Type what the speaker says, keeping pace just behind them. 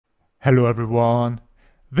Hello everyone,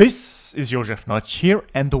 this is Josef Notch here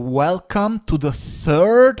and welcome to the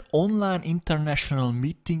third online international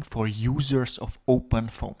meeting for users of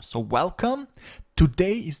OpenFOAM. So welcome.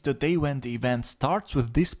 Today is the day when the event starts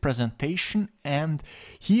with this presentation, and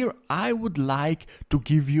here I would like to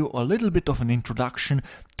give you a little bit of an introduction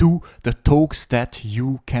to the talks that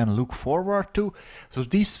you can look forward to. So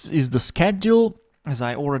this is the schedule. As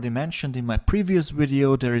I already mentioned in my previous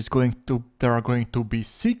video, there are going to be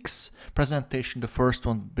 6 presentations, the first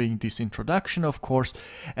one being this introduction, of course,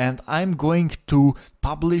 and I'm going to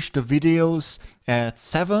publish the videos at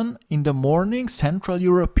 7 in the morning, Central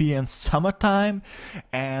European Summertime,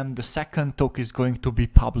 and the second talk is going to be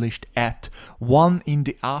published at 1 in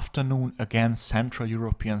the afternoon, again Central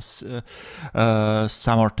European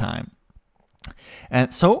Summertime.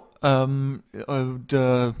 And so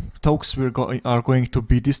the talks are going to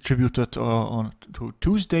be distributed to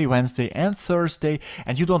Tuesday, Wednesday and Thursday,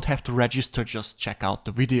 and you don't have to register, just check out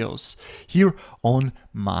the videos here on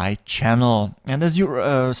my channel. And as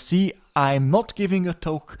you see, I'm not giving a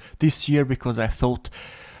talk this year because I thought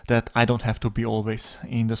that I don't have to be always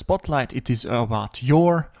in the spotlight. It is about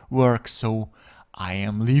your work, so I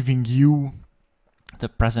am leaving you the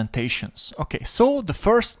presentations. Okay, so the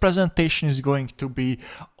first presentation is going to be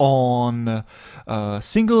on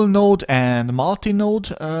single node and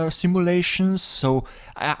multi-node simulations. So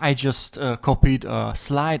I just copied a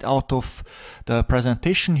slide out of the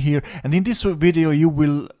presentation here, and in this video you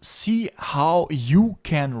will see how you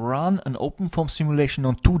can run an OpenFOAM simulation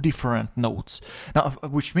on 2 different nodes. Now,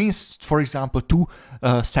 which means, for example, 2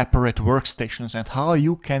 separate workstations, and how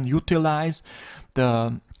you can utilize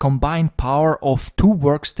the combined power of 2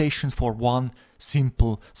 workstations for one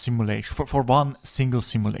simple simulation, for one single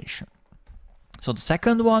simulation. So the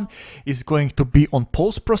second one is going to be on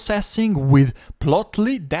post-processing with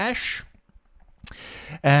Plotly Dash.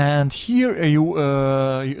 And here you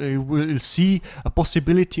will see a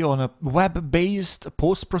possibility on a web-based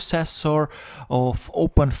post-processor of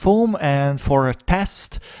OpenFOAM, and for a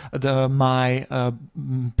test my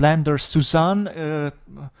Blender Suzanne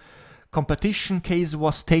competition case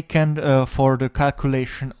was taken for the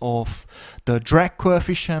calculation of the drag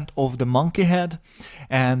coefficient of the monkey head,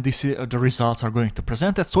 and this is, the results are going to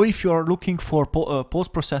present it. So if you are looking for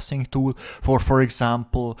post-processing tool for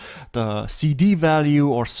example the CD value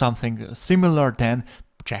or something similar, then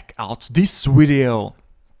check out this video.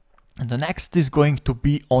 And the next is going to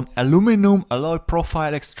be on aluminum alloy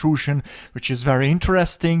profile extrusion, which is very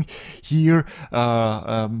interesting. Here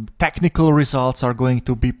technical results are going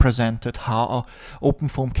to be presented, how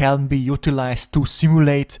OpenFOAM can be utilized to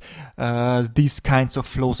simulate these kinds of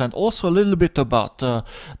flows, and also a little bit about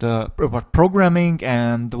about programming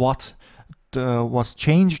and what was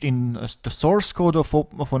changed in the source code of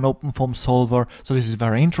an OpenFOAM solver. So this is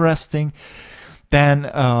very interesting. Then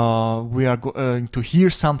we are going to hear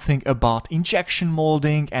something about injection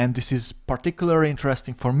molding, and this is particularly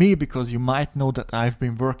interesting for me because you might know that I've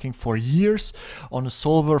been working for years on a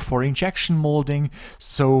solver for injection molding.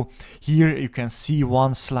 So here you can see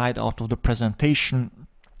one slide out of the presentation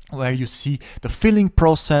where you see the filling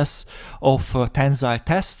process of a tensile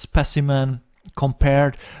test specimen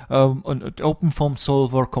compared an OpenFOAM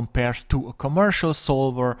solver compared to a commercial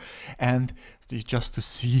solver, and just to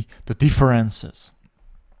see the differences.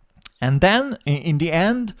 And then in the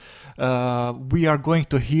end we are going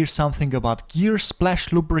to hear something about gear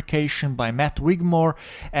splash lubrication by Matt Wigmore,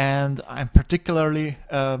 and I'm particularly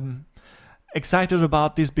excited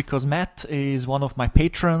about this because Matt is one of my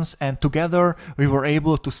patrons, and together we were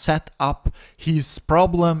able to set up his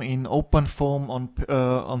problem in OpenFOAM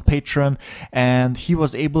on Patreon, and he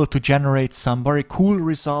was able to generate some very cool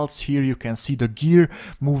results. Here you can see the gear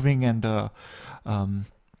moving and the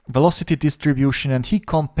velocity distribution, and he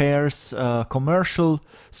compares commercial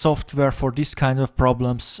software for these kinds of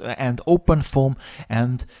problems and OpenFOAM,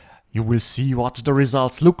 and you will see what the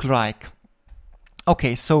results look like.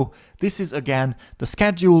 Okay, so this is again the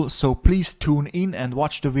schedule, so please tune in and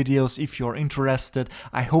watch the videos if you're interested.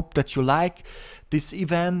 I hope that you like this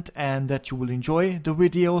event and that you will enjoy the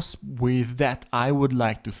videos. With that, I would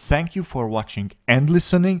like to thank you for watching and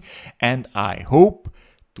listening, and I hope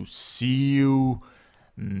to see you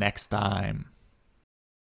next time.